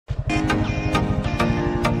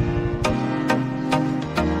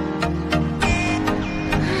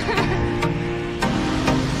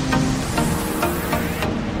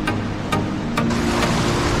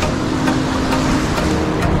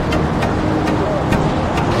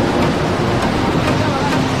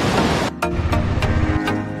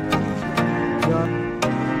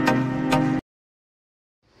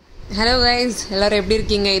Hello guys, எல்லாரும் எப்படி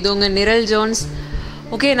இருக்கீங்க? இது உங்க நிரல் ஜோன்ஸ்.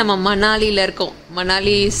 ஓகே, நம்ம மணாலியில் இருக்கோம்.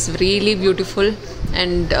 Manali is really beautiful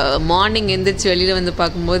and morning எந்திரிச்சு வெளியில் வந்து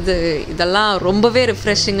பார்க்கும்போது இதெல்லாம் ரொம்பவே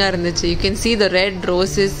ரிஃப்ரெஷிங்காக இருந்துச்சு. You can see the red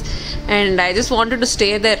roses and I just wanted to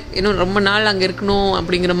stay there. இன்னும் ரொம்ப நாள் அங்கே இருக்கணும்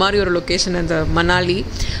அப்படிங்கிற மாதிரி ஒரு லொக்கேஷன் அந்த Manali.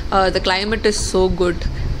 The climate is so good.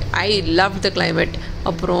 I loved the climate.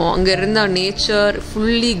 அப்புறம் அங்கே இருந்த nature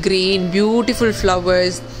fully green, beautiful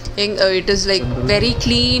flowers. It is like very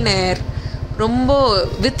clean air, ரொம்ப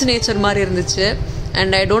வித் நேச்சர் மாதிரி இருந்துச்சு.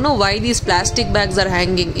 And I don't know why these plastic packs R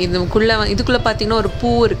hanging. இதுக்குள்ளே பார்த்தீங்கன்னா ஒரு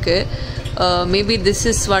பூ இருக்குது. Maybe this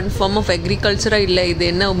is one form of அக்ரிகல்ச்சராக இல்லை, இது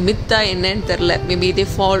என்ன மித்தா என்னன்னு தெரில. Maybe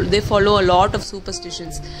they follow a lot of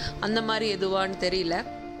superstitions, அந்த மாதிரி எதுவான்னு தெரியல.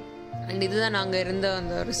 அண்ட் இதுதான் நாங்கள் இருந்த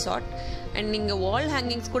அந்த ரிசார்ட். அண்ட் நீங்கள் வால்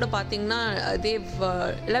ஹேங்கிங்ஸ் கூட பார்த்தீங்கன்னா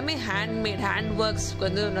எல்லாமே ஹேண்ட்மேட், ஹேண்ட் ஒர்க்ஸ்க்கு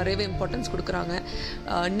வந்து நிறையவே இம்பார்ட்டன்ஸ் கொடுக்குறாங்க.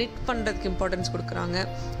 நிட் பண்ணுறதுக்கு இம்பார்ட்டன்ஸ் கொடுக்குறாங்க.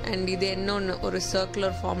 அண்ட் இது இன்னொன்று ஒரு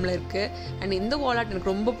சர்க்குலர் ஃபார்மில் இருக்குது. அண்ட் இந்த வால் ஆர்ட்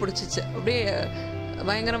எனக்கு ரொம்ப பிடிச்சிச்சு. அப்படியே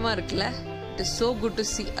பயங்கரமாக இருக்குல்ல. It is so good to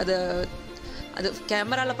C. அது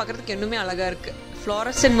கேமராவில் பார்க்குறதுக்கு இன்னுமே அழகாக இருக்குது.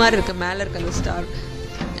 ஃப்ளாரசன் மாதிரி இருக்குது மேலே இருக்குது அந்த star.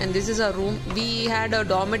 And this is a room. We had a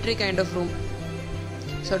டாமெட்ரி kind of room.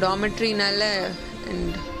 So டாமெட்ரினால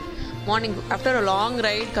and morning after a long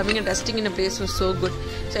right coming and resting in a place was so good.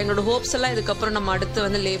 So எங்களோட ஹோப்ஸ் எல்லாம் இதுக்கப்புறம் நம்ம அடுத்து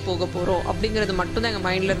வந்து லே போக போகிறோம் அப்படிங்கிறது மட்டும் தான் எங்கள்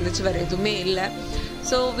மைண்டில் இருந்துச்சு, வேறு எதுவுமே இல்லை.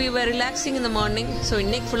 ஸோ வி வர் ரிலாக்ஸிங் இந்த மார்னிங். ஸோ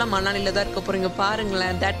இன்னைக்கு ஃபுல்லாக மணாலியில் தான் இருக்க போகிறோம். இங்கே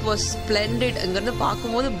பாருங்களேன், தட் வாஸ் ஸ்ப்ளெண்டட். இங்கேருந்து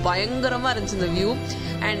பார்க்கும்போது பயங்கரமாக இருந்துச்சு இந்த view.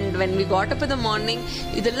 And when we got up in the morning,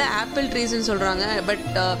 இதெல்லாம் ஆப்பிள் ட்ரீஸ்ன்னு சொல்கிறாங்க, பட்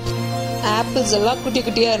ஆப்பிள்ஸ் எல்லாம் குட்டி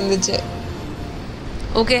குட்டியாக இருந்துச்சு.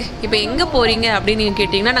 ஓகே, இப்போ எங்கே போகிறீங்க அப்படின்னு நீங்கள்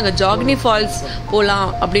கேட்டிங்கன்னா, நாங்கள் ஜாகினி ஃபால்ஸ் போகலாம்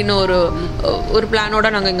அப்படின்னு ஒரு பிளானோட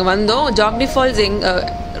நாங்கள் இங்கே வந்தோம். ஜாகினி ஃபால்ஸ்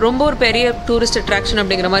ரொம்ப ஒரு பெரிய டூரிஸ்ட் அட்ராக்ஷன்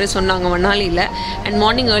அப்படிங்கிற மாதிரி சொன்னாங்க மணாலியில்.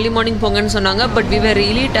 அண்ட் ஏர்லி மார்னிங் போங்கன்னு சொன்னாங்க. But we were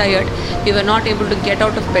really tired. We were not able to get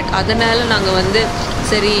out of bed. அதனால நாங்கள் வந்து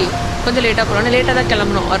சரி கொஞ்சம் லேட்டாக போகிறோம். லேட்டாக தான்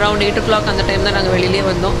கிளம்பணும். அரௌண்ட் 8 o'clock அந்த டைம் தான் நாங்கள் வெளியிலே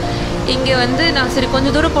வந்தோம். இங்கே வந்து நான் சரி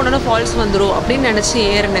கொஞ்சம் தூரம் போனோன்னா ஃபால்ஸ் வந்துடும் அப்படின்னு நினச்சி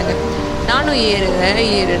ஏறினேங்க. நானும்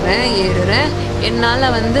ஏறுறேன்.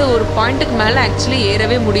 என்னால் வந்து ஒரு பாயிண்ட்டுக்கு மேலே ஆக்சுவலி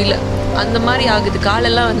ஏறவே முடியல. அந்த மாதிரி ஆகுது.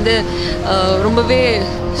 காலெல்லாம் வந்து ரொம்பவே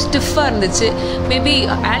ஸ்டிஃபாக இருந்துச்சு. மேபி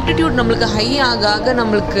ஆல்டிடியூட் நம்மளுக்கு ஹை ஆக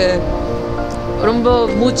நம்மளுக்கு ரொம்ப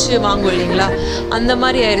மூச்சு வாங்கும் இல்லைங்களா, அந்த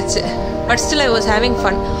மாதிரி ஆயிடுச்சு. But still I was having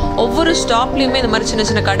fun. ஒவ்வொரு ஸ்டாப்லேயுமே இந்த மாதிரி சின்ன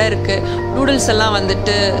சின்ன கடை இருக்குது. நூடுல்ஸ் எல்லாம்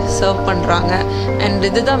வந்துட்டு சர்வ் பண்ணுறாங்க. அண்ட்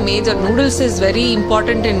இதுதான் major. Noodles is very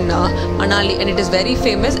important in Manali and it is very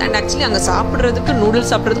famous. And actually அங்கே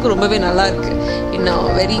நூடுல்ஸ் சாப்பிட்றதுக்கு ரொம்பவே நல்லா இருக்குது இன் a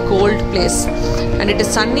very cold place. And it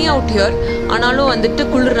is Sunny out here. ஆனாலும் வந்துட்டு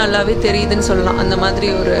குளிர் நல்லாவே தெரியுதுன்னு சொல்லலாம். அந்த மாதிரி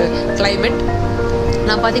ஒரு கிளைமேட்.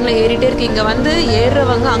 நான் பார்த்தீங்களா ஏறிட்டே இருக்கு. இங்கே வந்து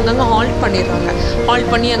ஏறுறவங்க அங்கங்கே ஹால்ட் பண்ணிடுறாங்க. ஹால்ட்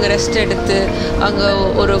பண்ணி அங்கே ரெஸ்ட் எடுத்து அங்கே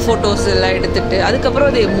ஒரு ஃபோட்டோஸ் எல்லாம் எடுத்துகிட்டு அதுக்கப்புறம்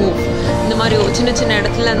அதே மூவ். இந்த மாதிரி ஒரு சின்ன சின்ன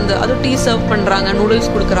இடத்துல அதுவும் டீ சர்வ் பண்ணுறாங்க,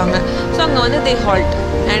 நூடுல்ஸ் கொடுக்குறாங்க. ஸோ அங்கே வந்து தே halt.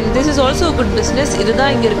 And this is also good business.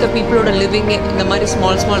 இதுதான் இங்கே இருக்க பீப்புளோட லிவிங்கே, இந்த மாதிரி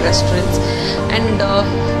ஸ்மால் ரெஸ்டாரண்ட்ஸ். அண்ட்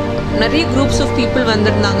நிறைய குரூப்ஸ் ஆஃப் பீப்புள்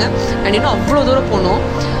வந்திருந்தாங்க. அண்ட் இன்னும் அவ்வளோ தூரம் போனோம்.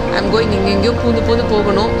 ஐம் கோயிங் எங்கெங்கேயோ பூந்து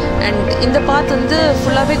போகணும். அண்ட் இந்த பாத் வந்து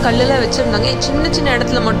ஃபுல்லாகவே கல்லெல்லாம் வச்சுருந்தாங்க. சின்ன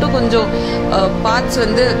இடத்துல மட்டும் கொஞ்சம் பாத்ஸ்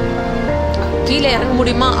வந்து கீழே இறங்க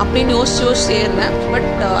முடியுமா அப்படின்னு யோசிச்சு ஏறினேன். But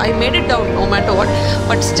I made it out no matter what.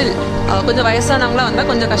 But still கொஞ்சம் வயசானவங்களாம் வந்தால்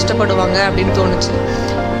கொஞ்சம் கஷ்டப்படுவாங்க அப்படின்னு தோணுச்சு.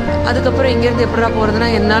 அதுக்கப்புறம் இங்கேருந்து எப்படா போகிறதுனா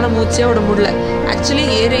என்னால் மூச்சே விட முடியல. ஆக்சுவலி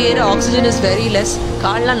ஏற ஆக்சிஜன் இஸ் வெரி லெஸ்.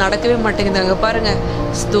 கால்லாம் நடக்கவே மாட்டேங்குது. அங்கே பாருங்கள்,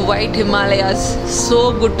 the white Himalayas, so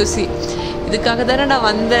good to C. இதுக்காக தானே நான்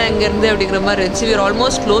வந்தேன் அங்கேருந்து அப்படிங்கிற மாதிரி இருந்துச்சு. We are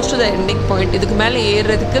almost close to the ending point. இதுக்கு மேலே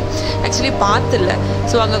ஏறுறதுக்கு ஆக்சுவலி பாத்து இல்லை.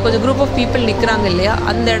 ஸோ அங்கே கொஞ்சம் குரூப் ஆஃப் பீப்புள் நிற்கிறாங்க இல்லையா,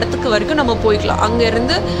 அந்த இடத்துக்கு வரைக்கும் நம்ம போய்க்கலாம்.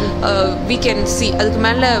 அங்கேருந்து வி கேன் சி. அதுக்கு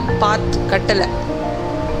மேலே பாத் கட்டலை.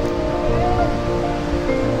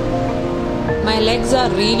 My Lex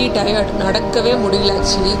are really tired. நடக்கவே முடியல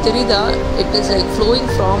ஆக்சுவலி. தெரியுதா, it is like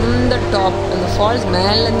flowing from the top. அந்த ஃபால்ஸ்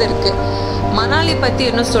மேலேருந்து இருக்குது. மணாலி பற்றி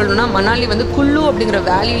என்ன சொல்லணும்னா, மணாலி வந்து குல்லு அப்படிங்கிற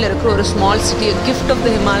வேலியில் இருக்கிற ஒரு small city, gift of the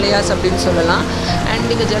Himalayas அப்படின்னு சொல்லலாம். அண்ட்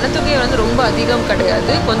இங்கே ஜனத்தொகை வந்து ரொம்ப அதிகம்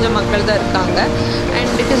கிடையாது, கொஞ்சம் மக்கள் தான் இருக்காங்க.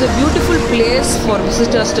 And it is a beautiful place for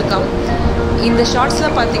visitors to come. இந்த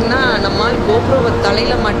ஷார்ட்ஸில் பார்த்தீங்கன்னா நம்மால் கோப்ரோவை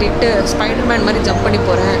தலையில் மாட்டிட்டு ஸ்பைடர்மேன் மாதிரி ஜம்ப் பண்ணி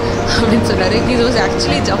போகிறேன் அப்படின்னு சொன்னார். இது வாஸ்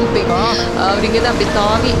ஆக்சுவலி ஜம்பிங். அவர் இங்கேருந்து அப்படி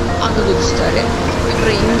தாவி அங்கே குதிச்சிட்டாரு.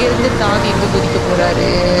 அப்புறம் இங்கேருந்து தாவி எங்கே குதிக்க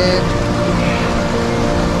போகிறாரு.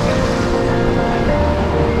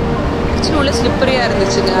 ஆக்சுவலி உள்ள ஸ்லிப்பரியாக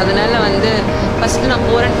இருந்துச்சுங்க. அதனால் வந்து ஃபஸ்ட்டு நான்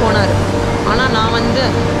போனார். ஆனால் நான் வந்து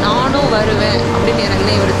நானும் வருவேன் அப்படின்னு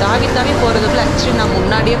இறங்கினேன். இவர் தாவி போகிறதுக்குள்ள ஆக்சுவலி நான்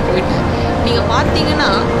முன்னாடியே போயிட்டேன். நீங்கள் பார்த்தீங்கன்னா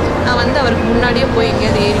நான் வந்து அவருக்கு முன்னாடியே போய்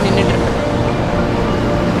எங்கேயாவது ஏறி நின்றுட்டுருப்பேன்.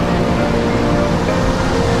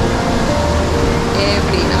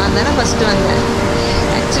 ஃபஸ்ட்டு வந்தேன்.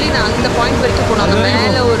 ஆக்சுவலி நான் அந்த பாயிண்ட் வரைக்கும் போனோம். அங்கே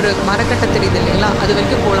மேலே ஒரு மரக்கட்டை தெரியுது இல்லைங்களா, அது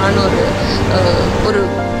வரைக்கும் போகலான்னு ஒரு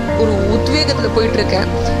ஒரு உத்வேகத்தில் போயிட்டுருக்கேன்.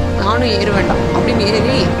 நானும் ஏற வேண்டாம் அப்படின்னு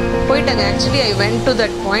ஏறி போயிட்டாங்க. Actually I went to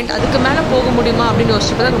that point. அதுக்கு மேலே போக முடியுமா அப்படின்னு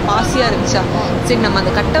யோசிச்சுட்டு தான் அங்கே பாசியாக இருந்துச்சா, சரி நம்ம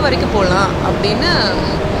அந்த கட்டை வரைக்கும் போகலாம் அப்படின்னு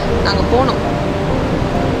நாங்கள் போனோம்.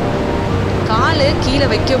 கால் கீழே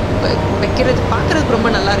வைக்கிறது பார்க்குறதுக்கு ரொம்ப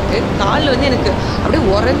நல்லாயிருக்கு. கால் வந்து எனக்கு அப்படியே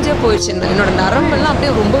உறைஞ்சே போயிடுச்சு. என்னோடய நரம்பெல்லாம்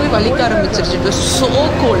அப்படியே ரொம்பவே வலிக்க ஆரம்பிச்சிருச்சு. It was so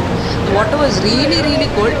gold. Water was really really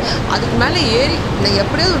gold. அதுக்கு மேலே ஏறி நான்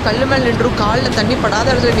எப்படியாவது ஒரு கல் மேலே நின்றும், காலில் தண்ணி படாத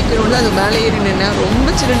இடத்துல நிற்கணும்னு அது மேலே ஏறி நின்னேன். ரொம்ப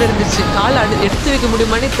சில்லுன்னு இருந்துச்சு. கால் எடுத்து வைக்க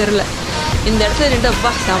முடியுமானே தெரில. இந்த இடத்துல நின்று அப்பா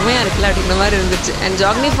செம்மையாக இருக்குல்ல அப்படிங்கிற மாதிரி இருந்துச்சு. And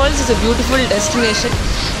ஜாகினி falls is a beautiful destination.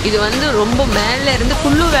 இது வந்து ரொம்ப மேலே இருந்து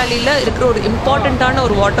குல்லு வேலியில் இருக்கிற ஒரு இம்பார்ட்டண்ட்டான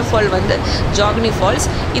ஒரு வாட்டர் ஃபால் வந்து ஜாகினி ஃபால்ஸ்.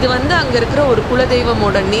 இது வந்து அங்கே இருக்கிற ஒரு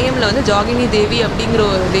குலதெய்வமோட நேமில் வந்து ஜாகினி தேவி அப்படிங்கிற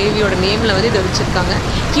ஒரு தேவியோட நேமில் வந்து இதை வச்சுருக்காங்க.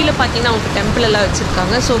 கீழே பார்த்தீங்கன்னா அவங்க டெம்பிள் எல்லாம்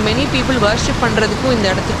வச்சுருக்காங்க. ஸோ மெனி பீப்புள் வர்ஷிப் பண்ணுறதுக்கும் இந்த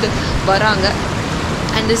இடத்துக்கு வராங்க.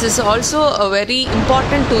 And this is also a very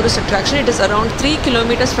important tourist attraction. It is around 3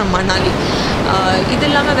 kilometers from Manali. இது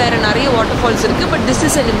இல்லாமல் வேறு நிறைய வாட்டர் ஃபால்ஸ் இருக்குது, but this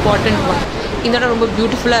is an important one. இந்த இடம் ரொம்ப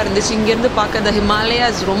பியூட்டிஃபுல்லாக இருந்துச்சு. இங்கேருந்து பார்க்க the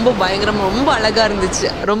Himalayas ரொம்ப பயங்கரமாக ரொம்ப அழகாக இருந்துச்சு.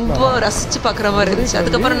 ரொம்ப ரசித்து பார்க்குற மாதிரி இருந்துச்சு.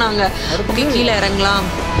 அதுக்கப்புறம் நாங்கள் ஓகே கீழே இறங்கலாம்,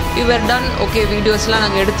 we were done. ஓகே வீடியோஸ்லாம்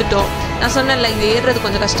நாங்கள் எடுத்துட்டோம். நான் சொன்னேன்ல இது ஏறுறது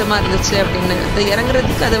கொஞ்சம் கஷ்டமாக இருந்துச்சு அப்படின்னு. அது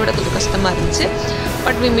இறங்குறதுக்கு அதை விட கொஞ்சம் கஷ்டமாக இருந்துச்சு,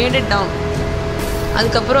 but we made it down.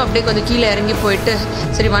 அதுக்கப்புறம் அப்படியே கொஞ்சம் கீழே இறங்கி போயிட்டு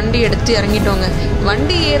சரி வண்டி எடுத்து இறங்கிட்டோங்க.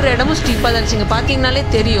 வண்டி ஏறுற இடமும் ஸ்டீப்பாக தான் இருந்துச்சு. இங்கே பார்த்தீங்கனாலே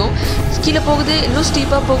தெரியும், கீழே போகுது, இன்னும்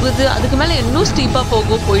ஸ்டீப்பாக போகுது, அதுக்கு மேலே இன்னும் ஸ்டீப்பாக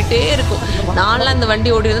போயிட்டே இருக்கும். நான்லாம் அந்த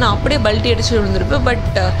வண்டி ஓடிருந்தேன்னா அப்படியே பல்ட்டி அடிச்சு விழுந்திருப்பேன்.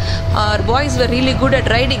 But our boys were really good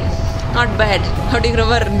at riding, not bad அப்படிங்கிற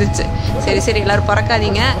மாதிரி இருந்துச்சு. சரி எல்லோரும்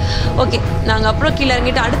பறக்காதீங்க. ஓகே நாங்கள் அப்புறம் கீழே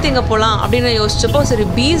இறங்கிட்டு அடுத்து எங்கே போகலாம் அப்படின்னு யோசிச்சப்போ சரி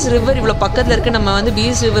பீச் ரிவர் இவ்வளோ பக்கத்தில் இருக்குது, நம்ம வந்து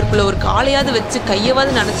பீச் ரிவருக்குள்ளே ஒரு காலையாவது வச்சு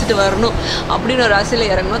கையவாவது நினச்சிட்டு வரணும் அப்படின்னு ஒரு ஆசையில்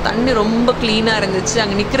இறங்கணும். தண்ணி ரொம்ப க்ளீனாக இருந்துச்சு.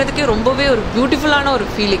 அங்கே நிற்கிறதுக்கே ரொம்பவே ஒரு பியூட்டிஃபுல்லான ஒரு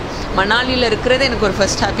ஃபீலிங். மணாலியில் இருக்கிறதே எனக்கு ஒரு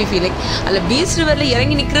ஃபர்ஸ்ட் ஹாப்பி ஃபீலிங். அதில் பீச் ரிவரில்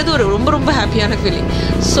இறங்கி நிற்கிறது ஒரு ரொம்ப ரொம்ப ஹாப்பியான ஃபீலிங்.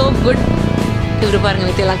 So good. இவர் பாருங்கள்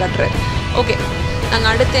வித்தியெல்லாம் காட்டுறாரு. ஓகே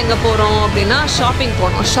நாங்கள் அடுத்து எங்கே போகிறோம் அப்படின்னா ஷாப்பிங்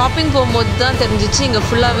போனோம். ஷாப்பிங் போகும்போது தான் தெரிஞ்சிச்சு இங்கே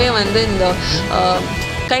ஃபுல்லாகவே வந்து இந்த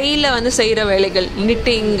கையில் வந்து செய்கிற வேலைகள்,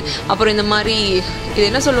 நிட்டிங், அப்புறம் இந்த மாதிரி இது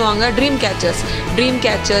என்ன சொல்லுவாங்க ட்ரீம்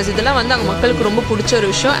கேச்சர்ஸ் இதெல்லாம் வந்து அங்கே மக்களுக்கு ரொம்ப பிடிச்ச ஒரு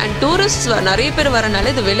விஷயம். அண்ட் டூரிஸ்ட் நிறைய பேர்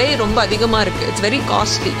வரனால இது விலை ரொம்ப அதிகமாக இருக்குது. It's very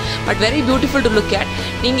costly but very beautiful to look at.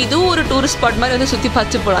 நீங்கள் இதுவும் ஒரு டூரிஸ்ட் ஸ்பாட் மாதிரி வந்து சுற்றி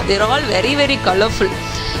பார்த்து போகலாம். தேர் all very very colourful.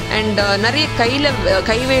 And நிறைய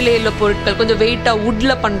கைவேலையில் பொருட்கள் கொஞ்சம் வெயிட்டாக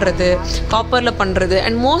வுட்டில் பண்ணுறது, காப்பரில் பண்ணுறது.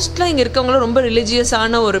 அண்ட் மோஸ்ட்லாக இங்கே இருக்கவங்களும் ரொம்ப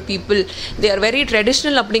ரிலீஜியஸான ஒரு people. They are very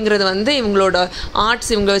traditional அப்படிங்கிறது வந்து இவங்களோட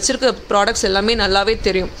ஆர்ட்ஸ், இவங்க வச்சுருக்க ப்ராடக்ட்ஸ் எல்லாமே நல்லாவே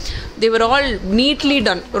தெரியும். they were all neatly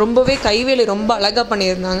done. ரொம்பவே கைவேலை ரொம்ப அழகாக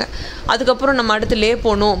பண்ணியிருந்தாங்க. அதுக்கப்புறம் நம்ம அடுத்து லே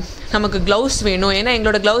போனோம். நமக்கு க்ளவுஸ் வேணும். ஏன்னா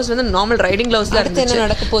எங்களோட க்ளவுஸ் வந்து நார்மல் ரைடிங் க்ளவுஸ் தான் இருந்துச்சு.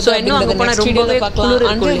 ஸோ இன்னும் அங்கே போனால் ரொம்பவே குளிர்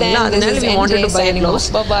இருக்கும் இல்லைங்களா, அதனால we wanted to buy a gloves.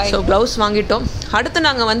 So gloves வாங்கிட்டோம். அடுத்து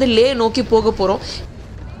நாங்கள் வந்து லே நோக்கி போக போகிறோம்.